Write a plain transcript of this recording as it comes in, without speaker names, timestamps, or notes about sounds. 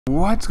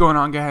What's going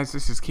on, guys?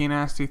 This is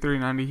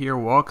KNasty3090 here.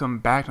 Welcome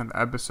back to another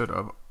episode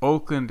of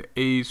Oakland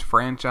A's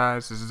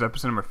franchise. This is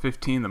episode number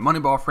 15, the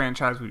Moneyball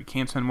franchise. We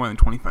can't spend more than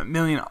 $25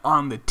 million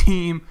on the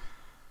team.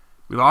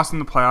 We lost in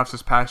the playoffs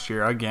this past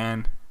year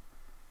again.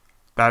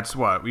 That's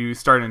what we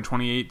started in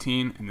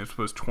 2018, and this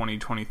was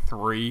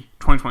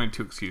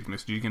 2022. Excuse me.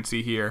 So you can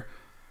see here,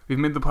 we've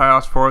made the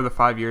playoffs 4 of the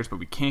 5 years, but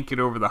we can't get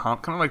over the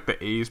hump. Kind of like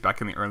the A's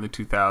back in the early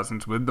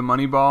 2000s with the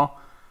Moneyball.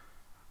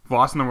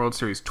 Lost in the World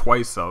Series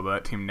twice, though, but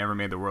that team never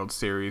made the World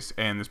Series.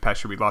 And this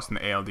past year, we lost in the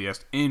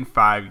ALDS in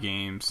 5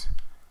 games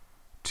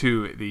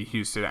to the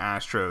Houston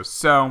Astros.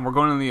 So we're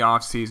going into the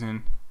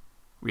offseason.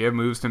 We have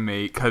moves to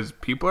make because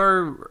people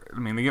are,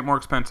 they get more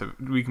expensive.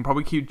 We can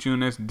probably keep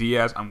Junis.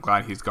 Diaz, I'm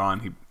glad he's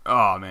gone. He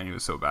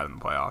was so bad in the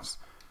playoffs.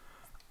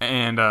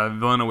 And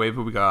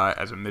Villanueva, we got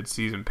as a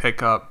midseason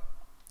pickup.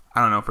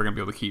 I don't know if we're going to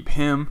be able to keep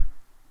him.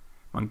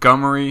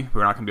 Montgomery,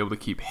 we're not going to be able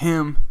to keep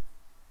him.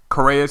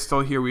 Correa's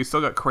still here. We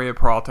still got Correa,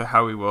 Peralta,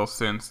 Howie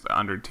Wilson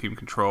under team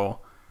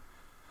control.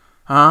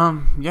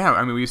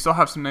 We still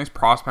have some nice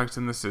prospects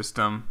in the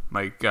system.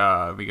 Like, we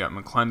got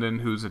McClendon,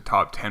 who's a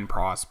top 10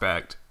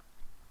 prospect.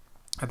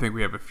 I think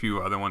we have a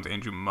few other ones.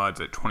 Andrew Mudds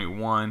at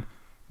 21.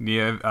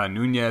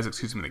 Nunez,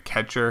 the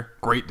catcher.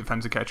 Great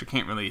defensive catcher.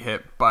 Can't really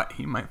hit, but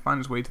he might find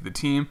his way to the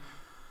team.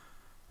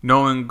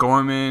 Nolan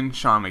Gorman,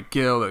 Sean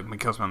McGill.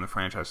 McGill's been on the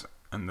franchise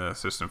and the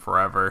system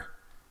forever.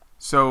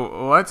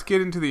 So let's get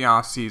into the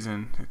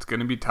offseason. It's going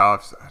to be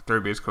tough.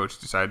 Third base coach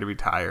decided to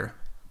retire.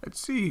 Let's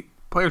see.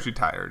 Players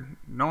retired.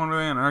 No one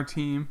really on our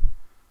team.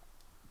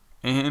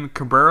 And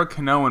Cabrera,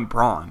 Cano, and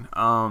Braun.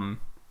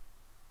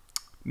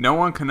 No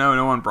one Cano,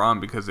 no one Braun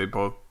because they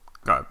both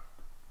got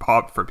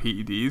popped for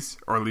PEDs.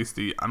 Or at least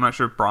I'm not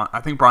sure if Braun.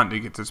 I think Braun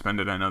did get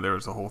suspended. I know there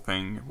was a whole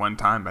thing one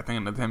time. But I think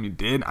another time he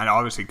did. And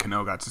obviously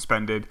Cano got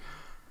suspended.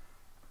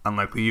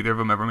 Unlikely either of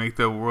them ever make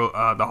the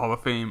Hall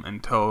of Fame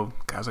until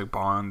guys like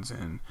Bonds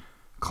and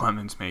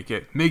Clemens make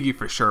it. Miggy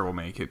for sure will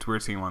make it.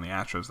 We're seeing him on the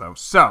Astros though.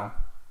 So,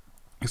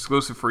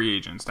 exclusive free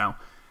agents. Now,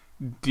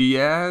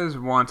 Diaz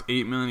wants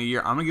 $8 million a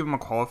year. I'm gonna give him a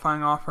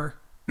qualifying offer.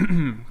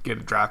 Get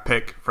a draft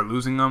pick for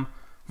losing him.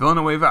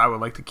 Villanueva, I would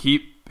like to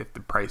keep if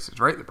the price is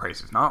right. The price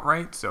is not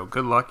right. So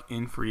good luck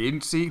in free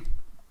agency.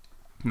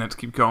 And let's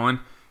keep going.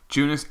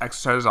 Junis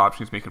exercises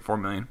options, making $4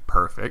 million.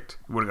 Perfect.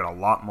 Would have got a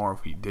lot more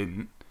if he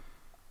didn't.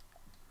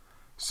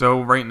 So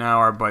right now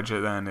our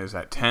budget then is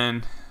at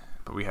 10,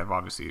 but we have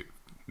obviously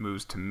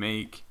moves to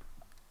make.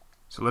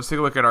 So let's take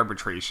a look at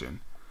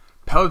arbitration.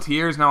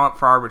 Pelletier is now up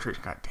for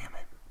arbitration. God damn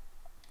it.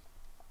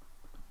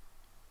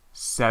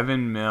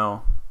 $7 million.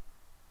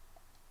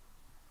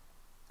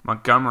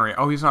 Montgomery.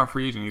 Oh, he's not a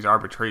free agent. He's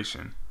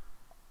arbitration.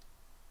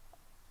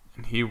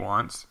 And he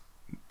wants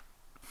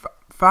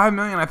 $5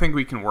 million. I think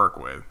we can work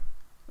with.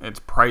 It's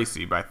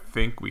pricey, but I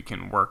think we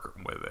can work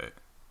with it.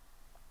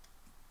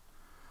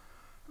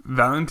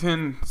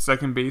 Valentin,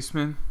 second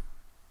baseman.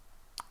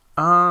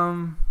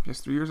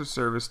 Just 3 years of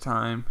service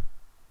time.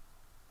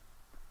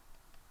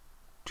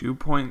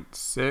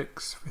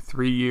 2.6 for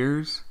 3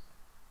 years.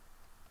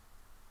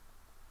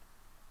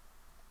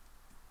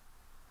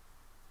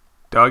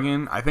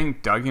 Duggan, I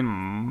think Duggan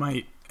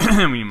might,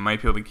 we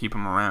might be able to keep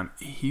him around.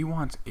 He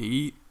wants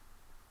 8.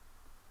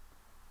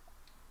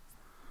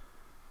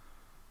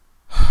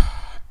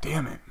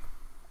 Damn it.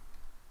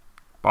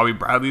 Bobby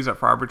Bradley's up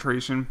for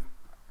arbitration.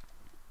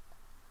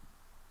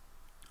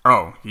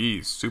 Oh,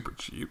 he's super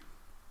cheap.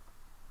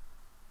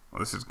 Well,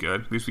 this is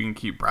good. At least we can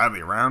keep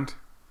Bradley around.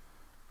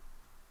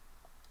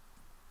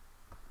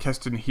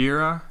 Keston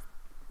Hira.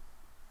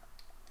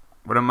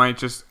 What am I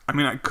just...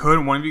 I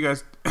could... One of you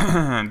guys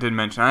did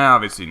mention... I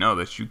obviously know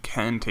this. You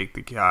can take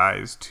the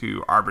guys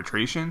to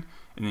arbitration.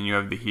 And then you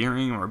have the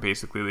hearing where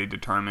basically they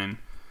determine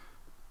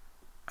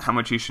how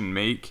much you should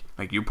make.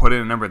 Like, you put in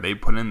a number, they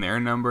put in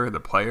their number, the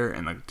player,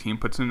 and the team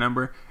puts in a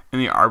number.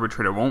 And the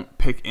arbitrator won't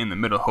pick in the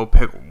middle. He'll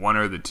pick one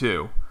or the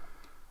two.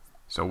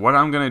 So what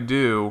I'm going to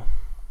do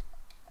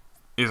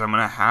is I'm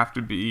going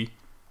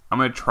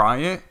to try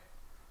it.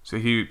 So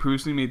he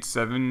previously made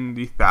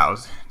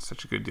 $70,000.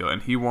 Such a good deal.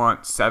 And he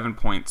wants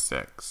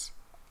 7.6.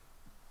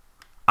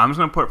 I'm just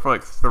going to put it for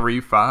like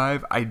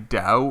 3.5. I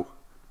doubt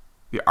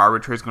the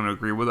arbitrator is going to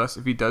agree with us.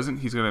 If he doesn't,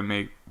 he's going to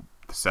make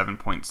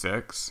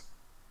 7.6.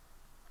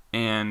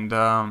 And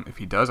if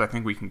he does, I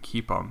think we can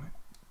keep him.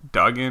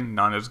 Duggan,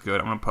 not as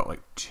good. I'm going to put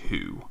like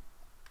 2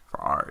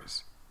 for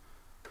ours.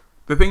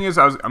 The thing is,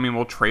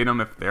 we'll trade them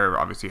if they're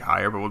obviously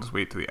higher, but we'll just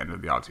wait till the end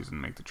of the offseason to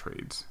make the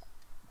trades.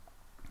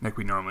 Like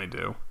we normally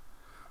do.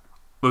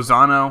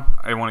 Lozano,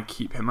 I want to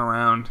keep him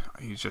around.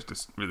 He's just a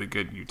really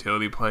good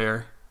utility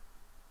player.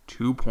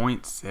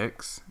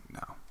 2.6?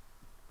 No.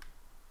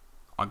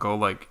 I'll go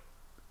like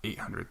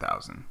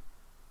 800,000.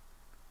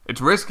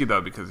 It's risky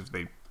though because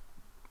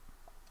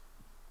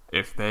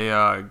if the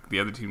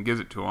other team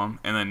gives it to him,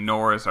 and then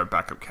Norris, our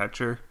backup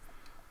catcher,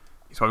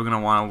 he's probably going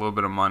to want a little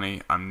bit of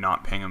money. I'm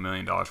not paying $1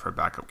 million for a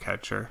backup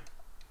catcher.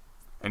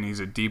 And he's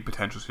a deep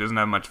potential, so he doesn't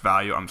have much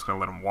value. I'm just going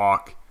to let him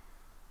walk.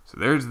 So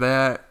there's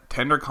that.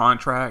 Tender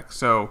contract.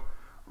 So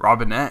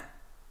Robinette,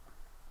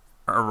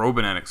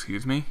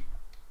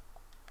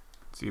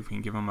 see if we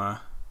can give him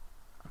a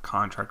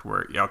contract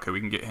where, yeah, okay, we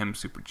can get him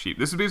super cheap.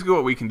 This is basically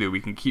what we can do.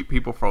 We can keep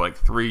people for like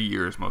 3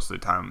 years most of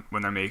the time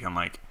when they're making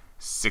like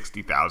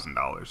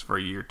 $60,000 for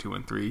a year 2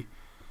 and 3.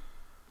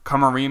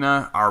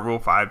 Camarena, our Rule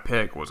 5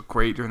 pick, was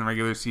great during the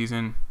regular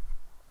season.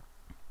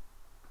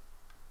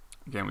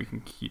 Again, we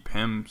can keep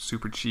him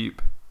super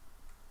cheap.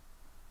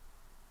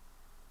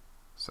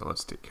 So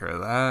let's take care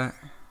of that.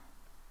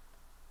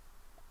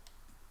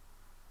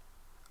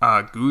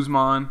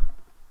 Guzman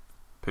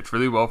pitched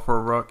really well for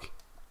a rook.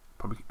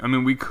 I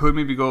mean, we could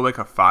maybe go like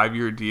a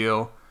 5-year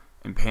deal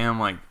and pay him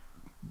like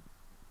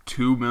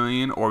 $2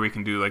 million, or we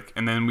can do like,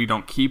 and then we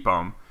don't keep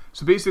him.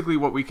 So basically,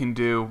 what we can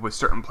do with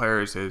certain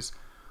players is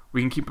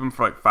we can keep him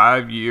for like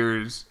 5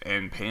 years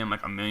and pay him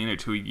like $1 million or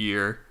 $2 million a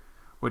year,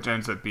 which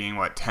ends up being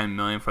what, $10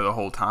 million for the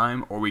whole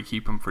time, or we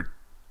keep him for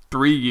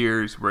 3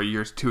 years, where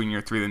years 2 and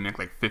year 3 they make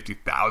like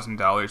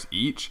 $50,000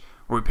 each,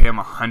 or we pay him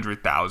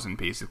 $100,000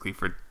 basically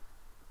for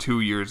 2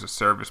 years of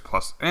service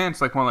plus, and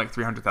it's like more like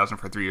 $300,000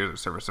 for 3 years of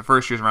service. The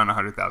first year's around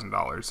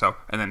 $100,000, so,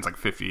 and then it's like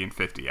 50 and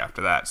 50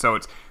 after that. So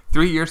it's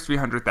 3 years,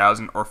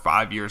 $300,000, or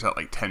 5 years at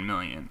like $10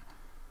 million.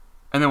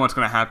 And then what's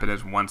going to happen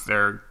is once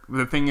they're,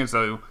 the thing is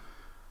though,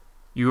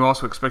 you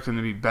also expect them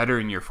to be better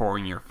in year 4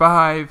 and year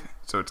 5.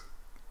 So it's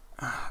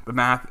the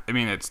math. I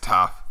mean, it's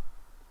tough.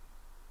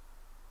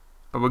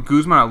 But with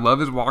Guzman, I love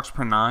his walks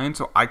per 9,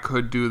 so I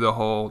could do the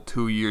whole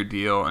 2-year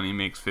deal, and he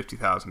makes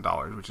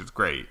 $50,000, which is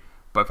great.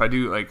 But if I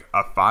do like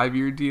a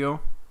 5-year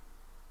deal,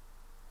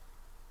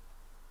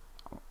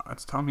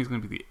 let's tell him he's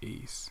going to be the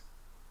ace.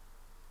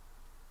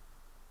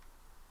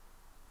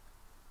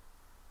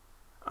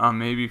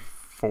 Maybe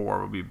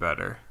 4 will be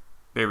better.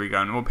 There we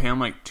go. And we'll pay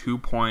him like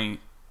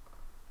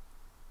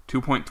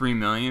 2.3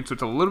 million. So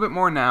it's a little bit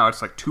more now.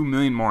 It's like $2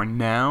 million more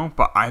now.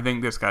 But I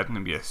think this guy's going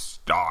to be a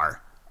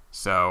star.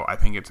 So I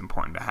think it's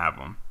important to have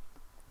him.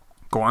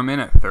 Gorman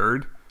at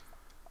 3rd.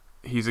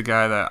 He's a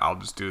guy that I'll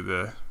just do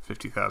the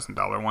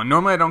 $50,000 one.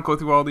 Normally I don't go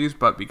through all these,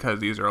 but because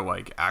these are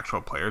like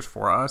actual players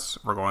for us,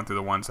 we're going through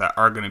the ones that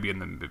are going to be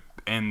in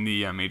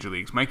the major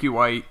leagues. Mikey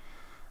White,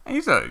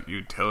 he's a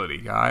utility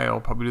guy. I'll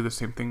probably do the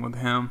same thing with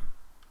him.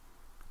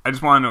 I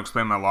just wanted to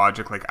explain my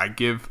logic. Like, I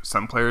give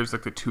some players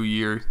like the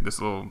 2-year, this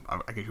little,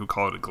 I guess you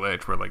call it a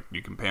glitch, where like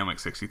you can pay them like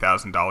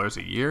 $60,000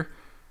 a year,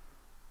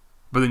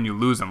 but then you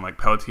lose them. Like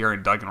Pelletier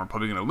and Duggan, we're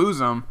probably going to lose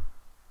them.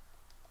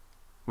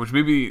 Which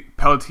maybe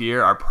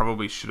Pelletier, I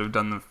probably should have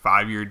done the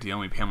 5-year deal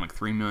and we pay him like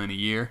 $3 million a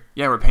year.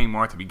 Yeah, we're paying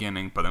more at the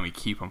beginning, but then we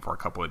keep him for a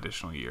couple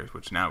additional years,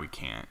 which now we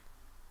can't.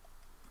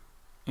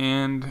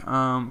 And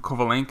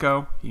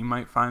Kovalenko, he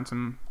might find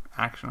some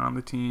action on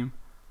the team,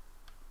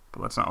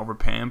 but let's not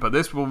overpay him. But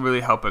this will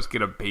really help us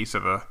get a base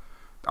of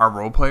our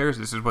role players.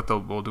 This is what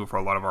we'll do for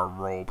a lot of our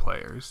role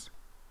players.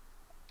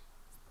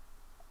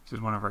 This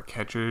is one of our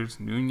catchers,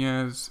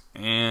 Nunez,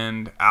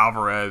 and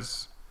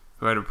Alvarez,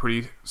 who had a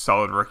pretty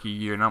solid rookie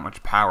year, not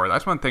much power.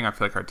 That's one thing I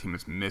feel like our team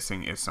is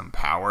missing, is some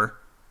power.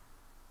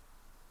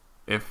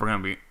 If we're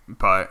going to be,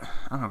 but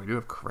I don't know, we do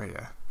have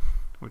Correa,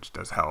 which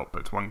does help,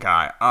 but it's one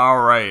guy.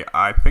 All right,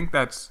 I think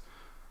that's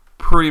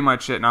pretty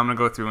much it. Now I'm going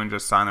to go through and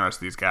just sign the rest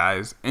of these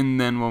guys, and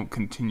then we'll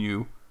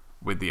continue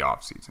with the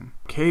offseason.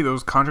 Okay,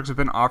 those contracts have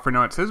been offered.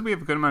 Now it says we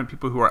have a good amount of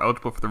people who are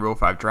eligible for the Rule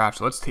 5 draft,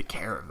 so let's take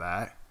care of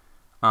that.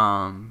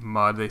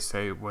 Mudd, they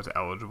say, was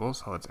eligible,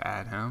 so let's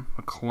add him.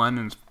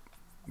 McClennan's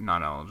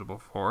not eligible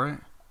for it.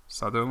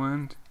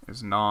 Sutherland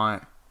is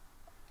not.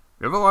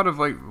 We have a lot of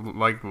like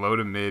low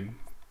to mid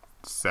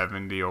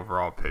 70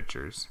 overall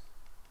pitchers,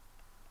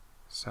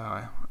 so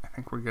I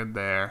think we're good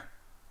there.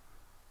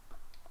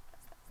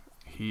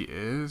 He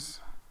is.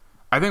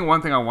 I think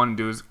one thing I want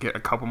to do is get a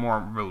couple more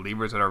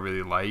relievers that I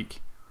really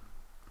like,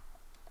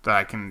 that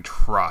I can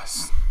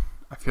trust.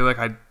 I feel like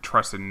I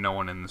trusted no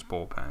one in this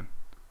bullpen,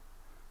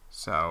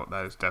 so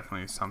that is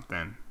definitely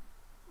something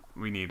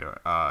we need to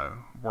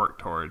work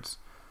towards.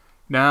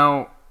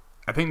 Now,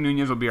 I think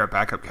Nunez will be our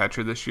backup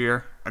catcher this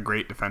year. A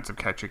great defensive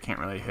catcher, can't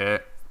really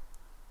hit.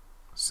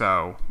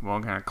 So we're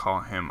going to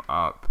call him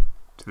up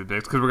to the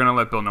bigs, because we're going to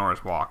let Bill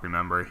Norris walk.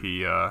 Remember,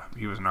 he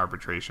was in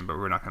arbitration, but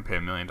we're not going to pay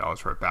 $1 million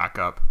for a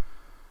backup.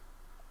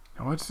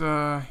 Now he's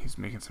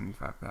making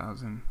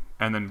 $75,000.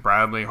 And then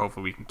Bradley,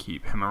 hopefully we can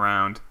keep him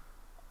around.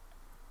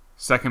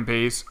 Second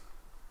base,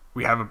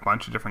 we have a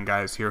bunch of different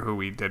guys here who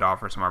we did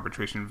offer some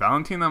arbitration.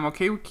 Valentin, I'm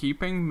okay with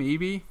keeping,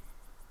 maybe.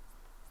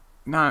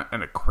 Not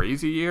in a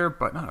crazy year,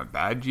 but not a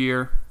bad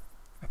year.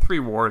 3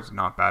 WAR is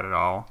not bad at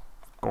all.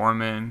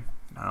 Gorman,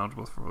 not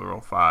eligible for the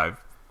Rule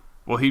 5.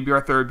 Will he be our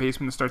third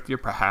baseman to start the year?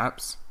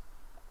 Perhaps.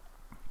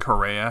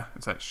 Correa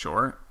is at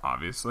short,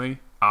 obviously.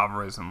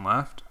 Alvarez in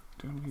left.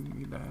 Do we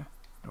need that?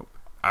 Nope.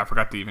 I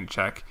forgot to even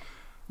check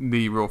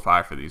the Rule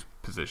 5 for these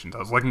positions. I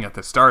was looking at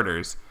the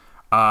starters.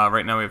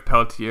 Right now we have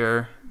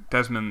Pelletier,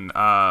 Desmond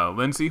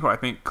Lindsay, who I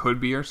think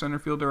could be our center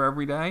fielder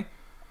every day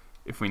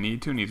if we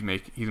need to, and he's going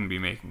to be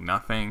making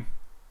nothing.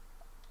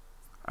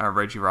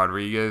 Reggie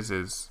Rodriguez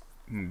is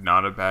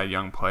not a bad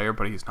young player,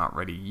 but he's not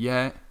ready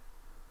yet.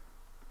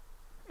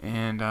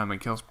 And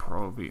McGill's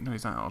probably, no,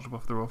 he's not eligible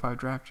for the Rule 5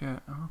 draft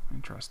yet. Oh,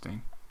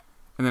 interesting.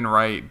 And then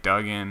right,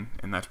 Duggan,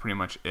 and that's pretty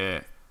much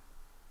it.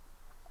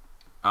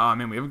 I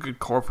mean, we have a good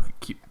core if we could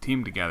keep the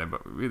team together,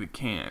 but we really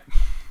can't.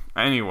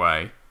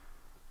 Anyway,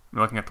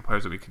 we're looking at the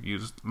players that we could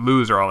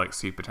lose are all like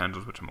C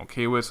potentials, which I'm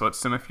okay with. So let's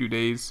sim a few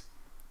days.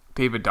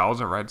 David Dahl's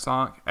a Red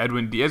Sox.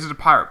 Edwin Diaz is a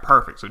Pirate.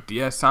 Perfect. So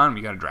Diaz-san,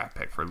 we got a draft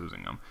pick for losing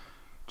him.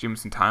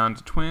 Jameson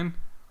Tyon's a Twin.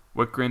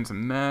 Wickgren's a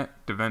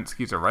Met.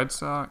 Davinsky's a Red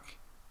Sox.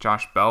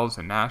 Josh Bell's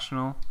a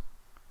National.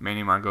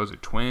 Manny Margot's a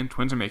Twin.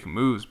 Twins are making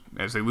moves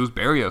as they lose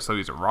Barrios, so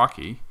he's a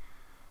Rocky.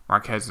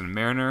 Marquez is a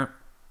Mariner.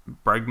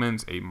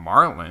 Bregman's a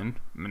Marlin.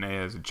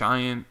 Manea's a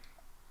Giant.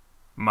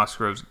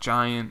 Musgrove's a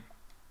Giant.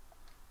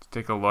 Let's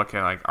take a look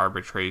at like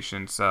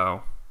arbitration.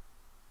 So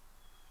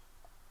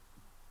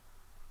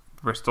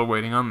we're still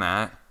waiting on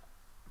that.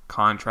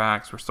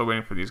 Contracts, we're still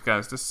waiting for these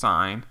guys to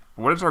sign.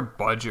 What is our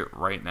budget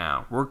right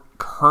now? We're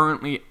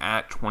currently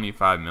at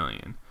 $25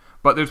 million.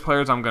 But there's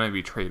players I'm going to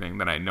be trading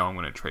that I know I'm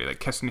going to trade.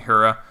 Like Keston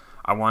Hiura,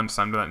 I want to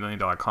sign to that $1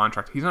 million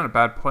contract. He's not a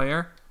bad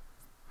player.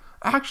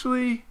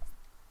 Actually,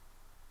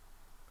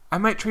 I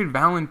might trade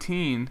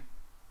Valentin.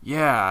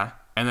 Yeah.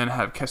 And then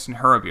have Keston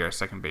Hiura be our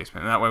second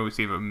baseman. And that way we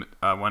save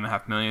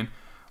 $1.5 million.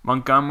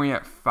 Montgomery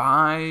at 5.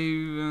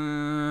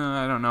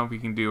 I don't know if we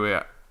can do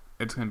it.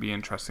 It's going to be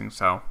interesting.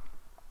 So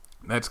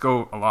let's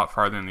go a lot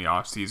farther in the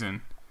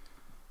offseason.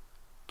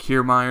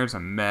 Kiermaier's a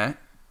Met.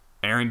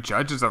 Aaron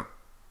Judge is a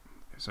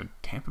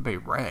Tampa Bay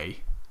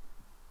Ray.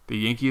 The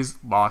Yankees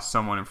lost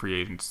someone in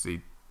free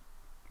agency,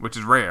 which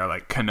is rare.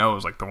 Like Cano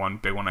is like the one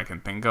big one I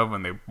can think of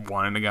when they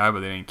wanted a guy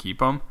but they didn't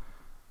keep him.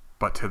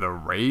 But to the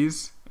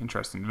Rays,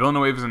 interesting.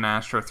 Villanueva's an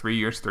Astro, 3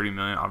 years, $30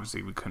 million.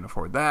 Obviously, we couldn't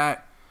afford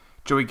that.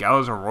 Joey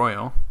Gallo's a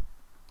Royal.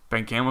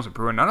 Ben Campbell's a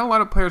Brewer. Not a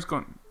lot of players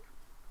going.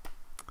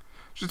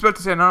 Just about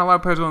to say, not a lot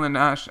of players going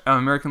to the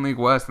American League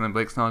West, and then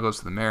Blake Snell goes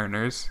to the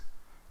Mariners,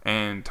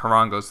 and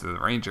Tehran goes to the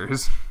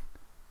Rangers.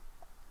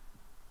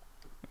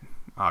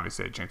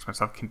 Obviously, I jinxed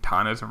myself.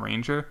 Quintana's a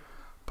Ranger.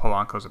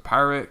 Polanco's a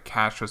Pirate.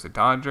 Castro's a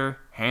Dodger.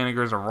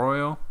 Haniger's a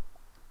Royal.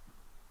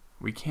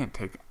 We can't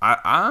take...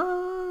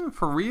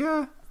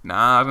 Faria?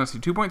 Nah, I was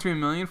going to say $2.3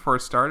 million for a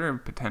starter,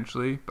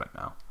 potentially, but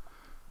no.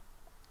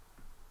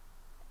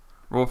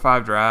 Rule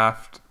 5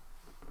 draft.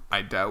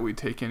 I doubt we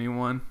take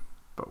anyone,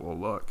 but we'll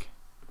look.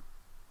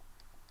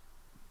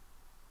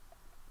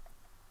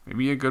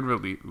 Maybe a good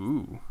relief.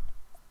 Ooh.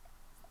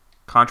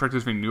 Contract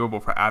is renewable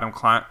for Adam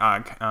Klein.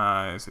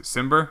 Is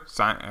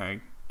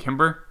it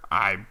Kimber?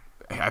 I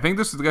think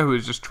this is the guy who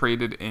was just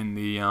traded in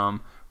the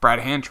Brad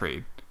Hand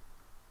trade.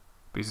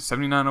 But he's a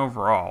 79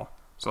 overall.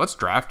 So let's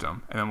draft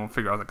him, and then we'll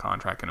figure out the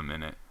contract in a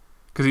minute.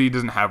 Because he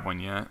doesn't have one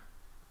yet.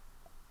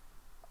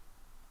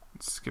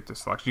 Let's skip this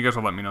selection. You guys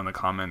will let me know in the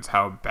comments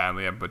how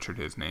badly I butchered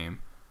his name.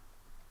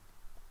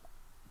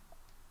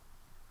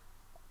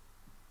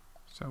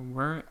 So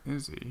where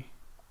is he?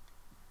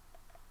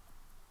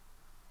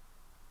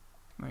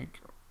 Like,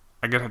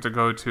 I guess I have to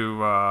go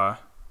to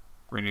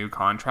renew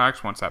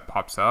contracts once that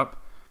pops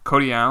up.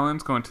 Cody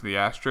Allen's going to the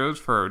Astros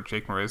for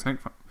Jake Marisnik.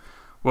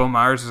 Will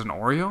Myers is an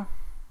Oriole.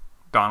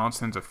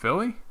 Donaldson's a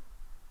Philly.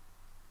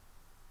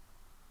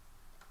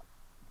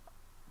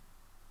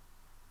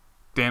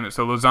 Damn it,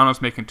 so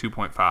Lozano's making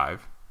 2.5.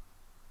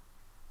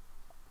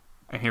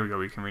 And here we go,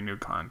 we can renew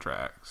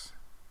contracts.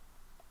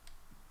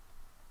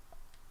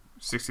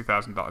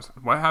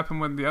 $60,000. What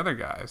happened with the other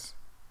guys?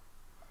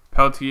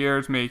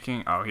 Peltier's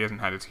making... Oh, he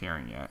hasn't had his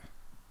hearing yet.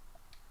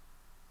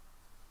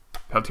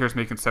 Peltier's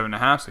making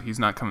 7.5, so he's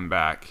not coming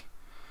back.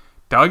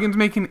 Duggan's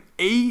making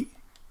 8.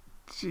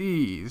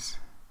 Jeez.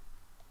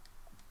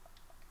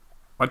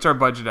 What's our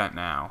budget at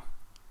now?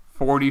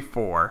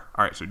 44.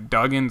 Alright, so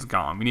Duggan's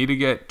gone. We need to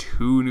get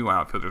 2 new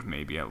outfielders,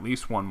 maybe. At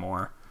least 1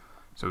 more.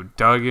 So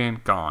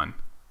Duggan, gone.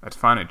 Let's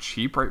find a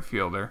cheap right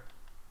fielder.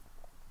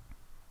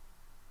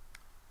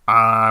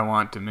 I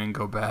want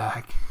Domingo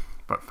back.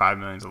 But $5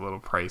 million is a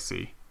little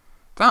pricey.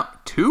 It's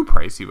not too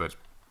pricey, but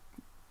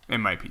it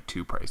might be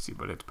too pricey,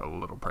 but it's a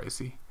little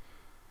pricey.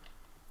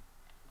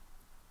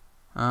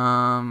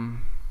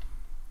 Piscotty,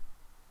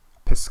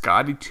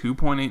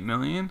 $2.8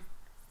 million.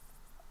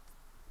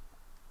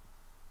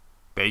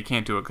 They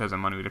can't do it because of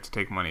money. We'd have to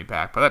take money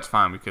back, but that's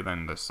fine. We could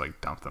then just like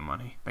dump the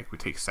money. Like we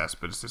take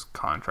Cespedes'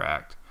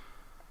 contract.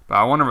 But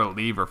I want a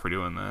reliever for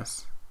doing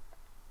this.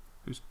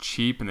 Who's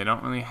cheap and they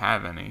don't really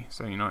have any.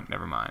 So you know what?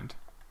 Never mind.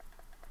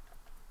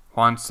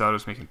 Juan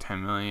Soto's making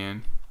 $10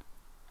 million.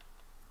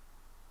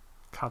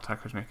 Kyle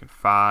Tucker's making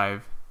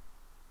 5.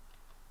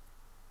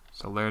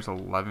 Solaire's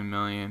 $11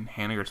 million.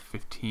 Haniger's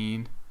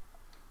 15.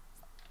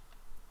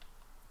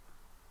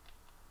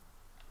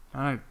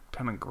 Not a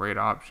ton of great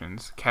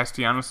options.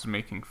 Castellanos is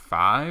making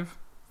 5.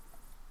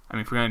 I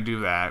mean, if we're gonna do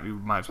that, we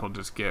might as well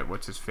just get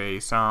what's his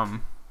face.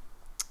 Santana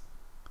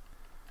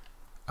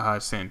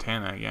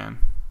again.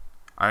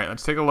 All right,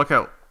 let's take a look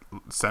at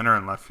center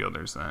and left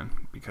fielders then,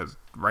 because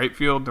right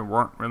field there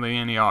weren't really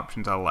any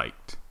options I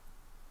liked.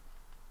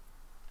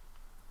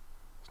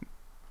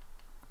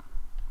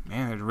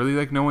 Man, there's really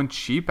like no one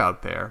cheap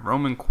out there.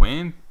 Roman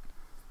Quinn,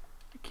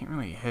 I can't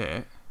really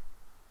hit.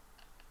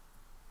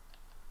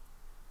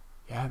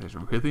 Yeah, there's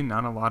really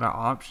not a lot of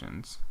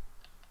options.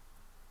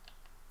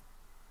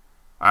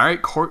 All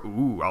right, Court.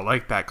 Ooh, I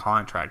like that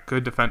contract.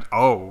 Good defense.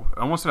 Oh,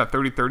 almost at a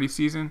 30-30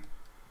 season.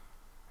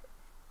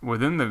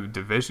 Within the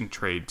division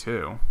trade,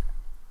 too.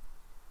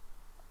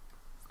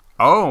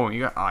 Oh,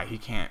 he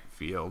can't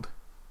field.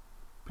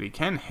 But he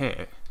can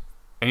hit.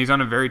 And he's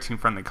on a very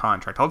team-friendly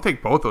contract. I'll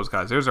take both those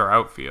guys. There's our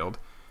outfield.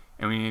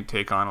 And we need to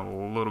take on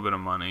a little bit of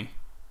money.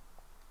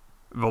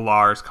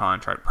 Villar's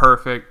contract.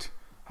 Perfect.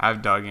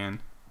 Have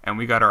Duggan. And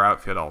we got our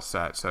outfield all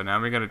set. So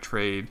now we got to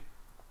trade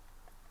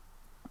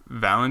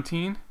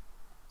Valentine.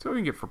 So what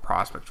we can get for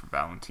prospects for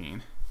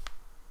Valentine.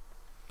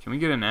 Can we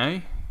get an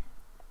A?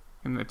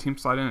 Can the team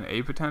slide in an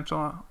A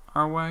potential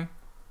our way?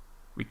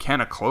 We can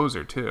a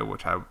closer too,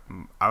 which I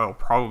will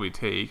probably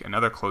take.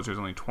 Another closer is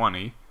only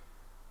 20.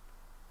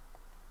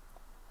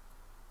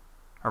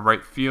 A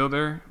right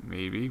fielder,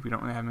 maybe. We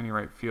don't really have many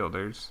right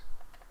fielders.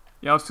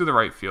 Yeah, let's do the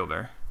right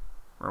fielder.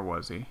 Where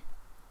was he?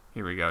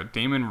 Here we go.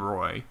 Damon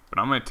Roy. But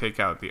I'm going to take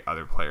out the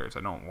other players.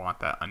 I don't want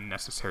that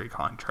unnecessary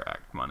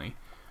contract money.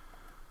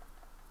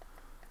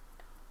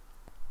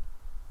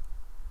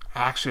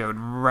 Actually, I would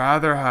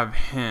rather have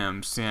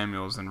him,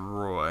 Samuels, than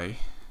Roy.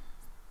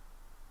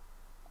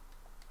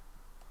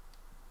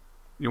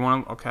 You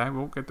want to... Okay,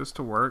 we'll get this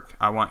to work.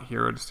 I want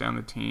Hero to stay on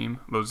the team.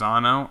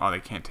 Lozano. Oh, they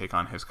can't take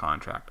on his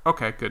contract.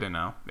 Okay, good to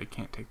know. They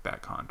can't take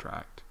that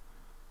contract.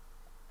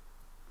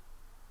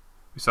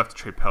 We still have to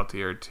trade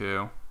Peltier,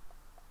 too.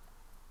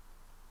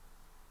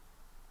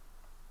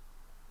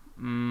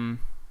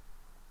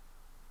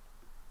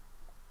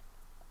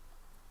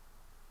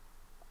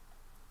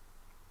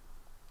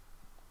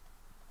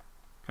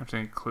 Have to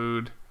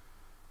include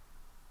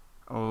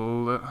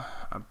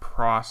a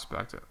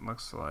prospect, it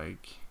looks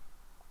like.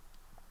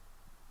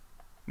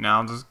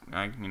 Now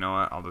you know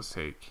what? I'll just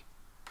take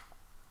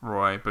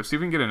Roy. But see if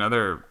we can get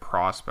another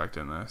prospect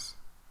in this.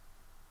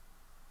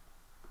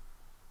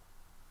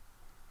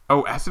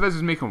 Oh, Estevez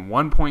is making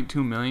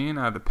 $1.2 million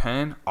out of the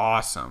pen.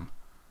 Awesome.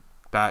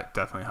 That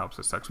definitely helps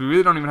us. We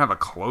really don't even have a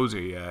closer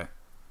yet.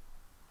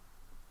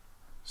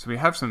 So we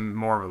have some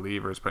more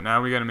relievers, but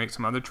now we got to make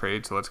some other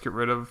trades. So let's get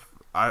rid of.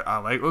 I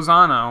like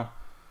Lozano,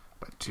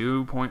 but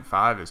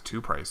 2.5 is too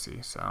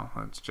pricey. So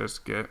let's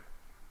just get.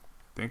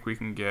 I think we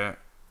can get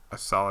a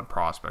solid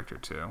prospect or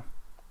two.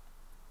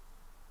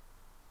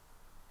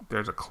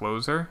 There's a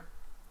closer.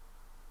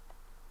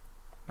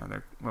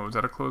 What was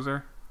that, a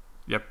closer?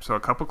 Yep, so a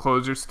couple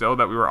closers still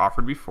that we were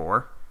offered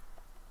before.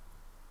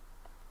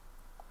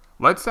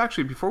 Let's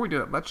actually, before we do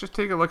that, let's just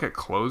take a look at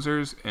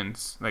closers and,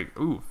 like,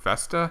 ooh,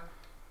 Festa.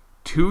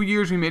 2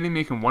 years we made him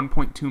making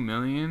 $1.2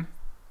 million.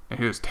 And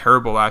he was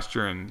terrible last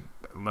year in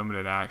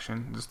limited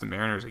action. Just the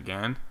Mariners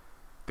again.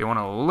 They want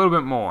a little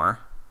bit more.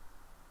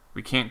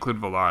 We can't include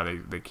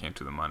Villar. They can't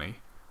do the money.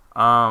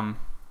 I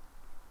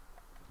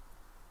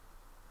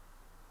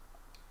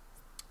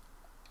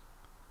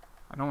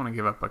don't want to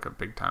give up like a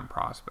big time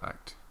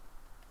prospect.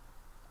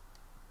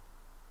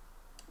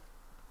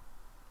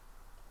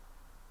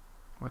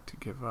 What to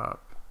give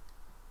up?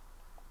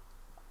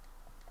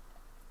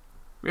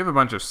 We have a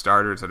bunch of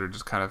starters that are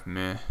just kind of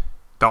meh.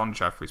 Dalton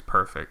Jeffrey's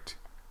perfect.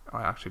 Oh,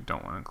 I actually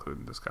don't want to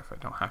include this guy if I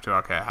don't have to.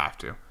 Okay, I have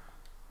to.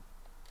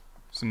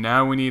 So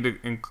now we need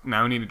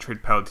to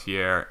trade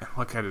Peltier and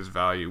look at his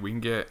value. We can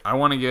get. I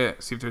want to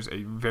see if there's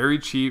a very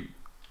cheap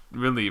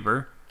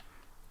reliever,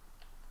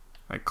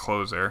 like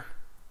closer,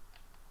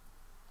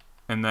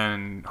 and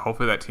then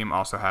hopefully that team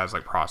also has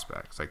like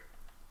prospects. Like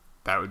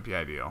that would be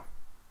ideal.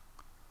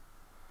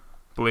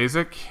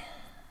 Blazik,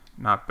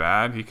 not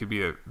bad. He could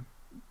be a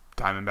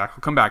Diamondback.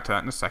 We'll come back to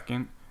that in a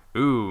second.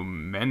 Ooh,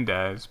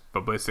 Mendez,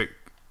 but Blazik.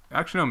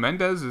 Actually, no,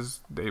 Mendez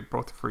is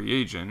both a free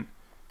agent.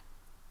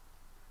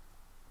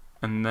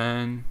 And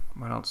then,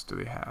 what else do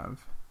they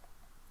have?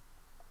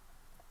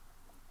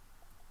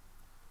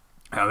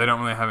 Oh, they don't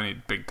really have any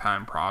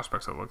big-time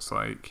prospects, it looks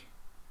like.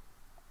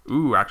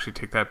 Ooh, actually,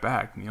 take that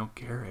back. Neil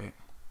Garrett.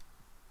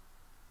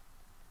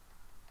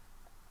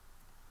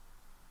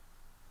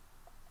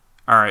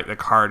 All right, the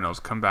Cardinals.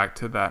 Come back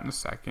to that in a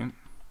second.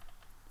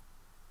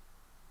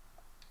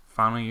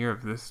 Final year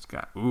of this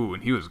guy. Ooh,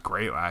 and he was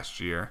great last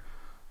year.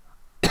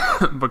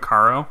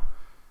 Vaccaro.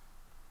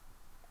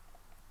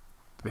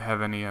 Do they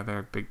have any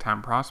other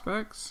big-time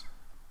prospects?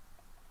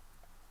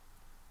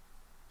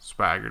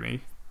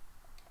 Swaggerty.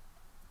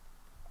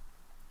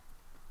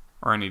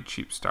 Or any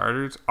cheap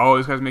starters? Oh,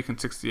 this guy's making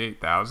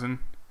 $68,000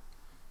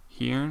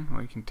 here.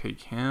 We can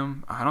take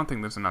him. I don't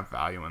think there's enough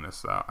value in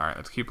this, though. All right,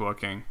 let's keep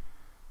looking.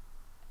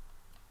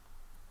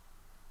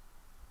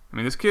 I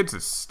mean, this kid's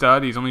a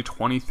stud. He's only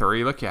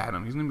 23. Look at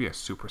him. He's going to be a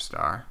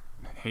superstar.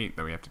 I hate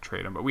that we have to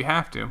trade him, but we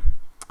have to.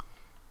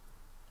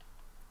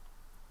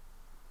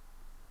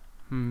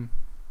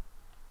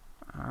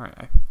 Alright,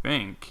 I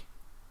think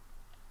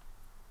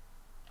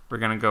we're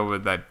going to go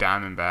with that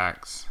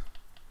Diamondbacks.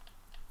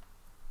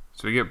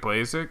 So we get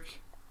Blazik.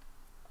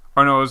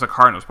 Oh, no, it was the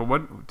Cardinals. But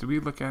what did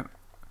we look at?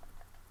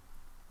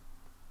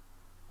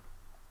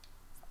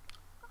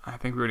 I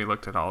think we already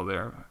looked at all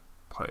their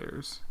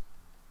players.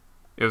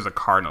 It was the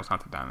Cardinals,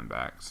 not the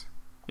Diamondbacks.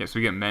 Yeah, so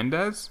we get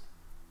Mendez.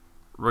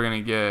 We're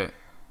going to get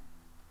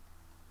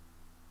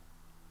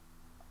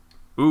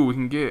Ooh, we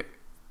can get...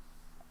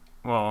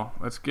 Well,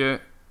 let's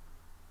get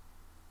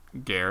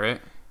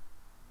Garrett.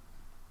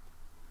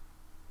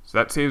 So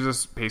that saves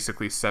us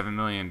basically $7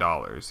 million.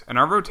 And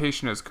our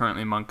rotation is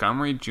currently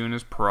Montgomery,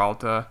 Junis,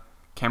 Peralta,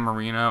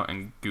 Camarino,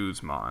 and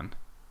Guzman.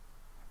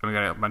 And we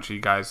got a bunch of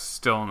you guys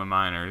still in the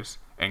minors.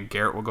 And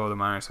Garrett will go to the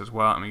minors as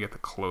well. And we get the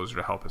closer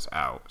to help us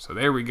out. So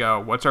there we go.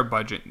 What's our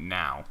budget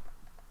now?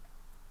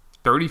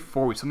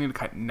 34. We still need to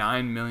cut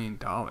 $9 million.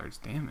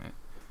 Damn it.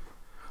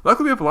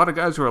 Luckily, we have a lot of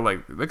guys who are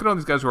like... Look at all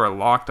these guys who are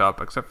locked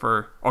up. Except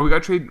for... Oh, we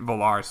got to trade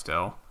Villar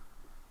still.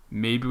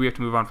 Maybe we have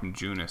to move on from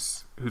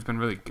Junis. Who's been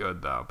really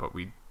good, though. But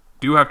we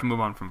do have to move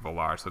on from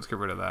Villar. So let's get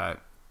rid of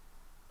that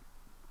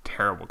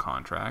terrible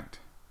contract.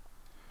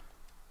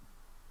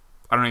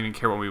 I don't even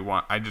care what we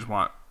want. I just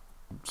want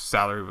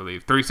salary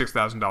relief.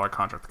 $36,000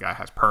 contract the guy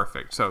has.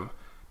 Perfect. So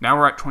now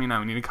we're at 29.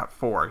 We need to cut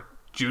 4.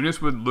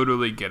 Junis would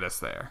literally get us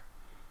there.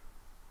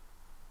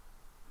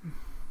 And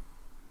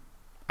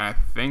I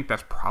think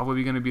that's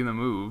probably going to be the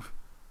move.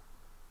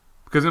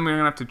 Because then we're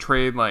going to have to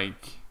trade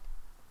like...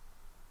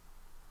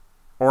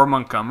 Or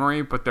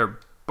Montgomery, but they're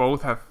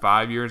both have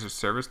 5 years of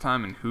service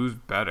time, and who's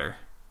better?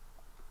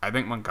 I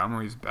think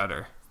Montgomery's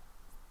better.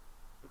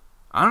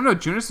 I don't know.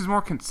 Junis is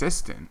more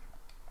consistent.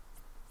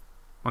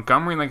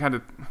 Montgomery like had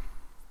to...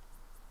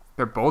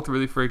 They're both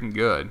really freaking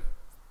good.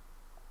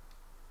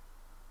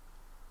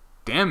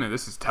 Damn it,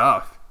 this is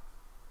tough.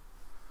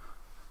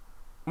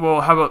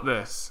 Well, how about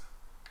this?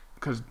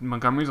 Because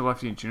Montgomery's a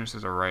lefty and Junis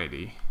is a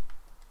righty.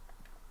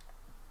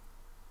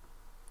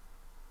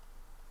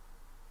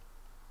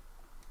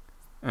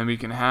 And we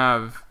can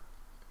have...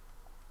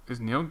 Is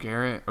Neil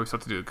Garrett... Oh, we still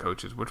have to do the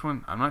coaches. Which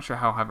one? I'm not sure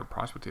how high of a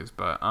prospect he is,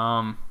 but...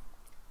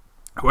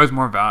 Who has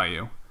more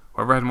value?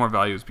 Whoever has more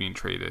value is being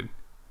traded.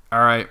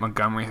 Alright,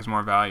 Montgomery has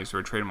more value, so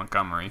we're trading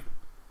Montgomery.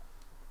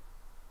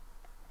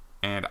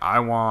 And I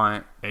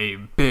want a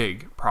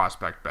big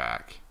prospect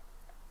back.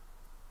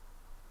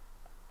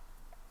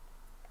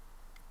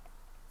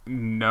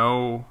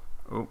 No...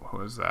 Oh, who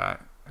was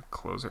that? A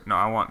closer? No,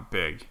 I want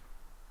big.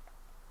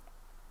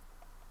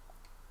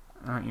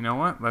 Alright, you know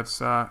what? Let's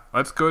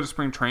go to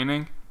spring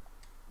training.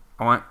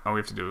 Oh, we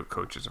have to do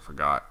coaches. I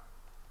forgot.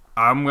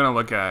 I'm gonna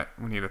look at...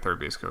 We need a third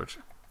base coach.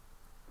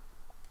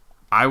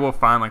 I will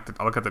find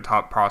I'll look at the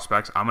top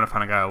prospects. I'm gonna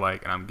find a guy I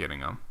like, and I'm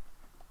getting him.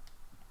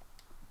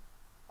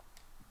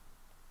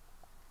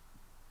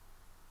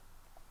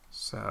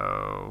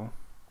 So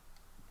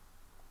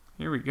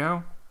here we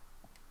go.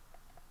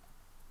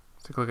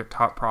 Let's take a look at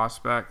top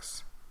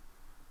prospects.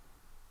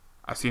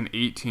 I see an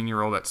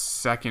 18-year-old at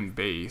second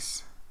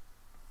base.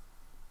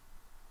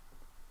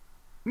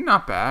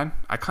 Not bad.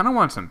 I kind of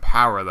want some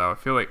power, though. I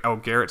feel like... Oh,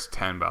 Garrett's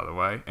 10, by the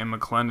way. And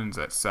McClendon's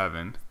at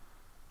 7.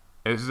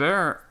 Is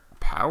there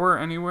power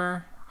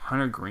anywhere?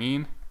 Hunter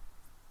Green?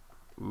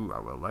 Ooh, I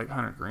would like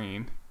Hunter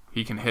Green.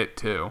 He can hit,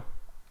 too.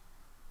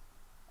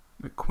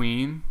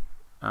 McQueen.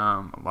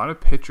 A lot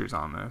of pitchers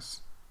on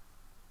this.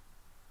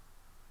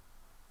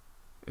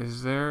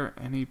 Is there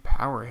any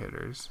power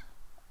hitters?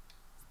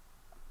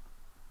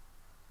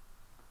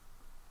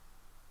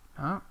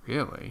 Not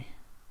really.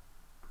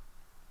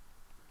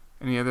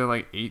 Any other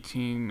like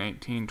 18,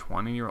 19,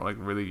 20 or like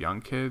really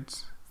young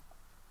kids?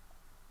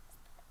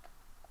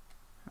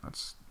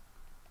 Let's...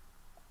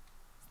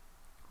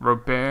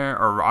 Robert,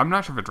 or I'm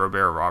not sure if it's Robert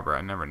or Robert.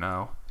 I never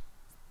know.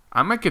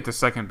 I might get the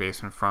second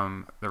baseman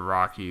from the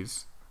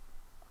Rockies.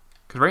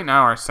 Because right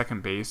now our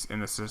second base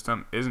in the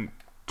system isn't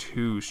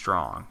too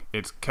strong.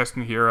 It's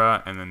Keston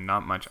and then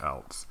not much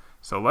else.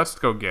 So let's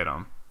go get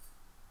him.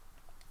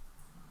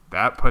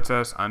 That puts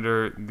us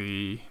under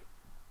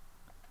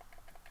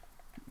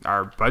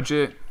our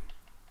budget.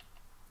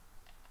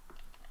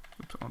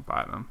 Oops, I won't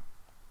buy them.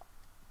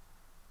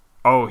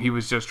 Oh, he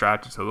was just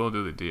drafted, so they'll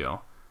do the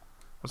deal.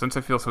 Well, since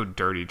I feel so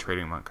dirty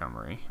trading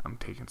Montgomery, I'm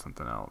taking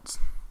something else.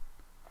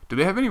 Do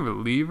they have any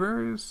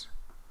relievers?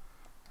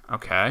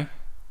 Okay.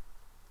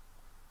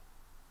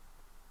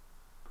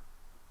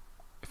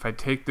 If I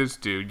take this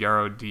dude,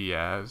 Yaro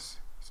Diaz,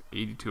 he's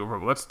 82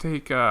 overall. Let's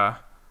take the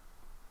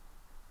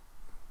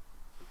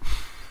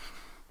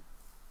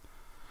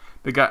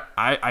guy.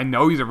 I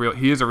know he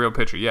is a real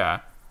pitcher. Yeah,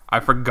 I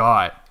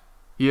forgot.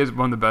 He has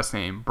one of the best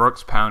names,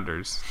 Brooks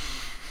Pounders.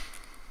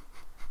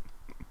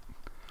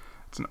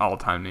 It's an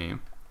all-time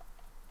name.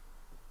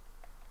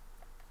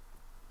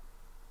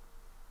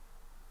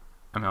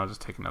 I mean, I'll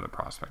just take another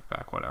prospect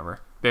back,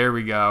 whatever. There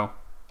we go.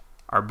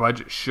 Our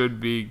budget should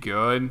be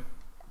good.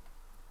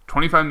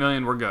 25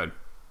 million, we're good.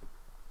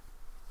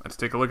 Let's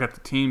take a look at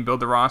the team, build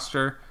the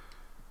roster,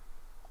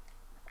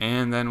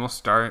 and then we'll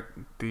start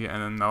and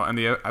then they'll end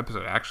the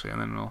episode actually,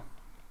 and then we'll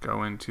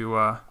go into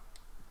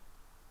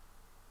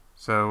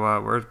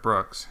where's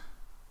Brooks?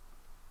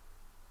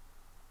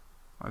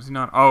 Why is he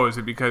not? Oh, is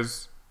it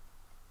because...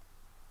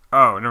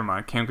 Oh, never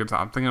mind. Cam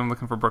Gonzalez. I'm thinking I'm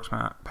looking for Brooks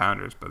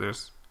Pounders, but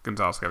there's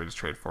Gonzalez guy we just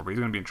traded for, but he's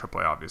going to be in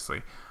AAA,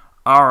 obviously.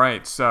 All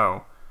right,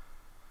 so...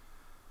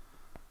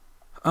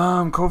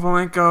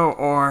 Kovalenko,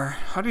 or...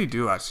 How did he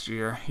do last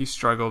year? He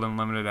struggled in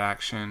limited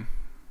action.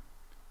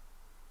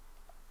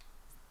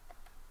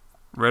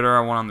 Ritter,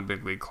 I want on the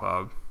big league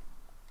club.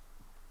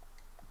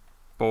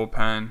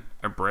 Bullpen,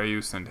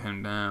 Abreu, send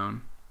him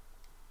down.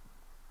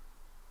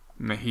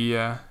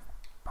 Mejia,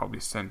 probably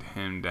send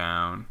him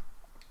down.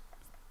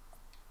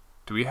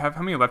 Do we have,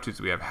 how many lefties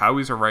do we have?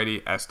 Howie's a righty,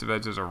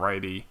 Estevez is a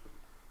righty.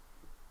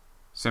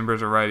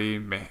 Simber's a righty,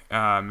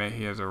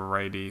 Mejia's a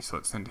righty, so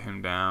let's send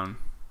him down.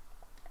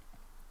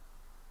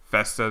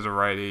 Festa's a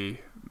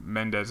righty,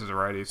 Mendez is a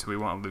righty, so we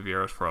want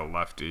Oliveros for a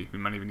lefty. We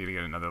might even need to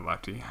get another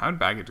lefty. How did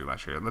Baggett do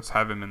last year? Let's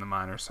have him in the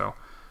minors. So,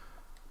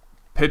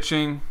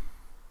 pitching.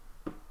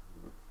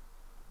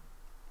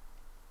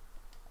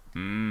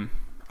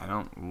 I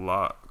don't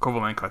love...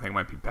 Kovalenko, I think,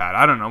 might be bad.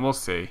 I don't know. We'll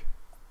see.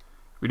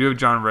 We do have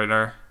John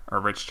Ritter, or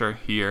Richter,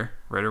 here.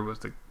 Ritter was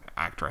the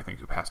actor, I think,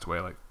 who passed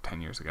away like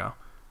 10 years ago.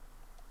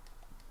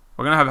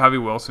 We're going to have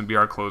Javi Wilson be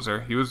our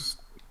closer. He was...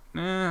 we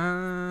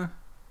don't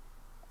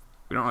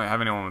really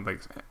have anyone with,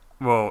 like...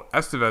 Well,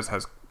 Estevez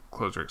has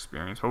closer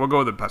experience, but we'll go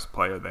with the best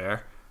player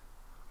there.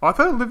 Well, I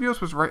thought Olivios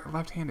was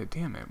left-handed.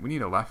 Damn it. We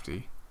need a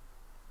lefty.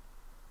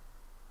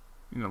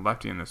 We need a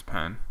lefty in this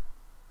pen.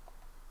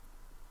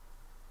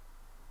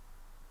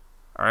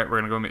 Alright,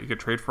 we're going to go make a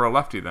trade for a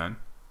lefty then.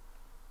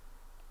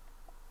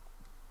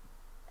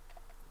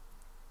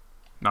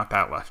 Not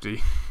that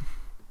lefty.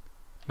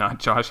 Not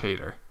Josh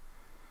Hader.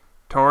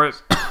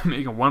 Torres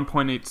making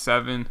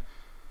 1.87.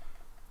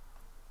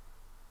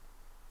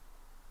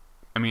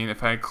 I mean,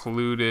 if I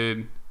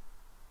included...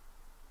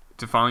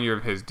 It's the final year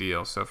of his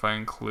deal, so if I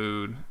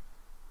include...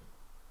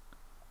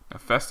 Now,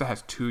 Festa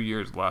has 2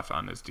 years left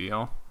on this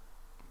deal.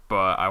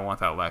 But I want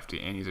that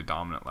lefty, and he's a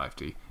dominant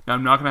lefty. Now,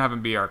 I'm not going to have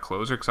him be our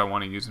closer because I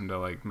want to use him to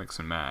like mix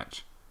and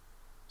match.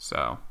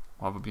 So,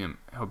 he'll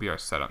be our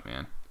setup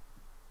man.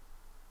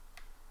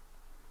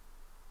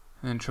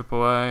 And then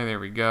AAA, there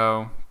we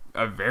go.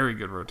 A very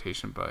good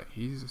rotation, but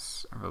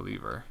he's a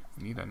reliever.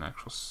 We need an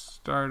actual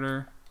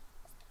starter.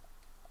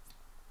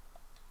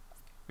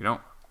 We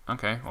don't.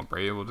 Okay, well,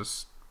 Brady will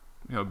just,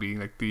 be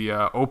like the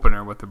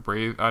opener with the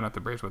Braves. Not the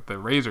Braves, what the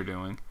Rays are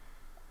doing.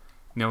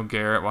 Neil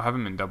Garrett, we'll have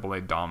him in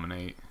Double-A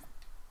dominate.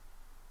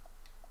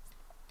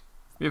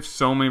 We have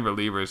so many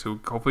relievers who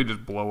hopefully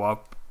just blow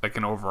up like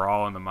an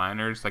overall in the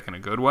minors, like in a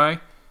good way.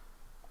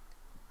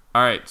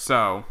 All right,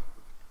 so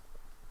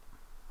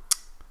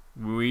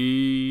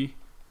we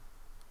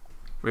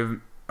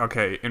have,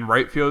 okay, in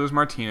right field is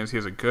Martinez. He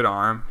has a good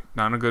arm,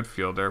 not a good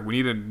fielder.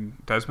 We need a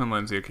Desmond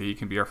Lindsay. Okay, he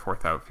can be our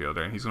fourth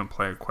outfielder, and he's going to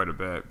play quite a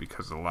bit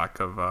because of the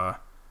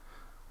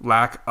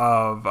lack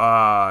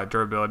of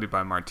durability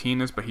by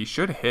Martinez, but he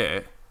should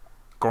hit.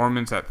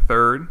 Gorman's at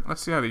third.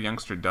 Let's see how the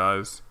youngster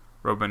does.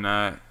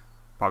 Robinette,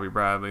 Bobby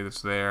Bradley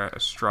that's there.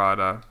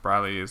 Estrada.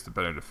 Bradley is the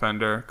better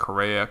defender.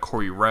 Correa.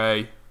 Corey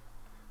Ray.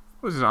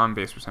 What was his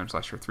on-base percentage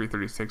last year?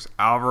 336.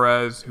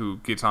 Alvarez, who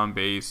gets on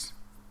base.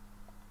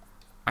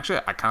 Actually,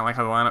 I kind of like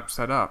how the lineup's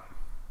set up.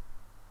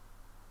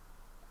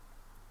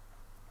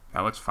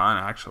 That looks fine,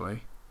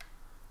 actually.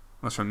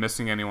 Unless we're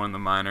missing anyone in the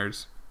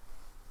minors.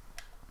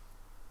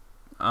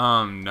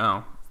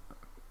 No.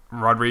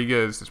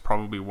 Rodriguez is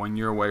probably 1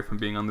 year away from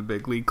being on the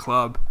big league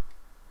club.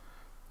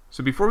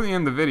 So before we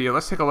end the video,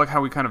 let's take a look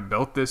how we kind of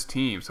built this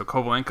team. So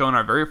Kovalenko in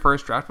our very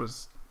first draft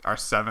was our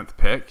 7th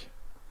pick.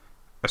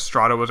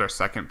 Estrada was our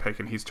 2nd pick,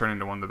 and he's turned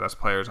into one of the best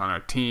players on our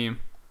team.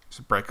 He's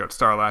a breakout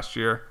star last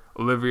year.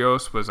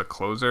 Olivios was a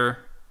closer,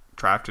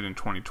 drafted in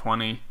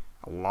 2020.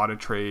 A lot of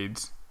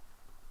trades.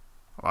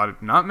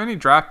 Not many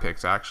draft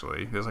picks,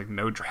 actually. There's like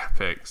no draft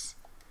picks.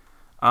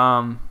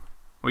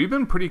 We've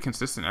been pretty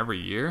consistent every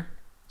year,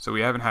 so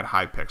we haven't had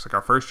high picks. Like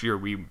our first year,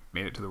 we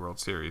made it to the World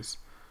Series.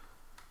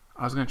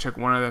 I was going to check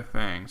one other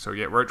thing. So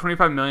yeah, we're at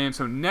 $25 million.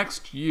 So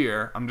next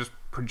year, I'm just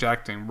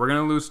projecting, we're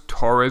going to lose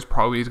Torres.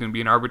 Probably he's going to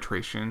be in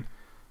arbitration.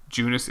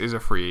 Junis is a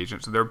free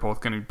agent, so they're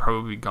both going to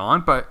probably be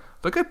gone. But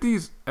look at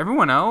these,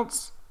 everyone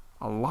else,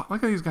 look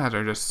at these guys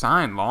are just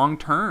signed long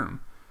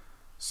term.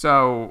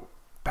 So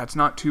that's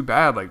not too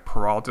bad. Like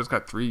Peralta's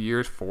got 3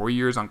 years, 4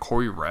 years on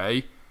Corey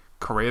Ray.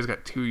 Correa's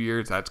got 2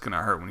 years. That's going to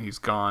hurt when he's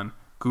gone.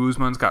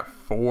 Guzman's got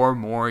 4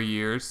 more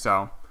years.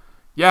 So,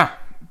 yeah,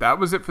 that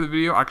was it for the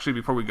video. Actually,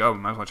 before we go, we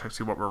might as well check to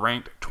see what we're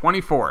ranked.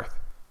 24th.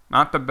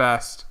 Not the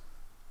best.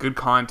 Good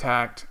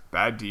contact.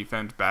 Bad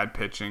defense. Bad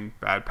pitching.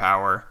 Bad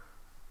power.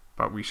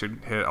 But we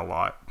should hit a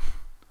lot.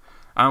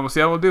 We'll see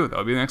how we'll do.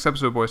 That'll be the next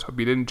episode, boys. Hope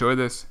you did enjoy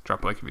this.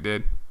 Drop a like if you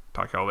did.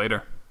 Talk to y'all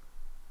later.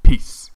 Peace.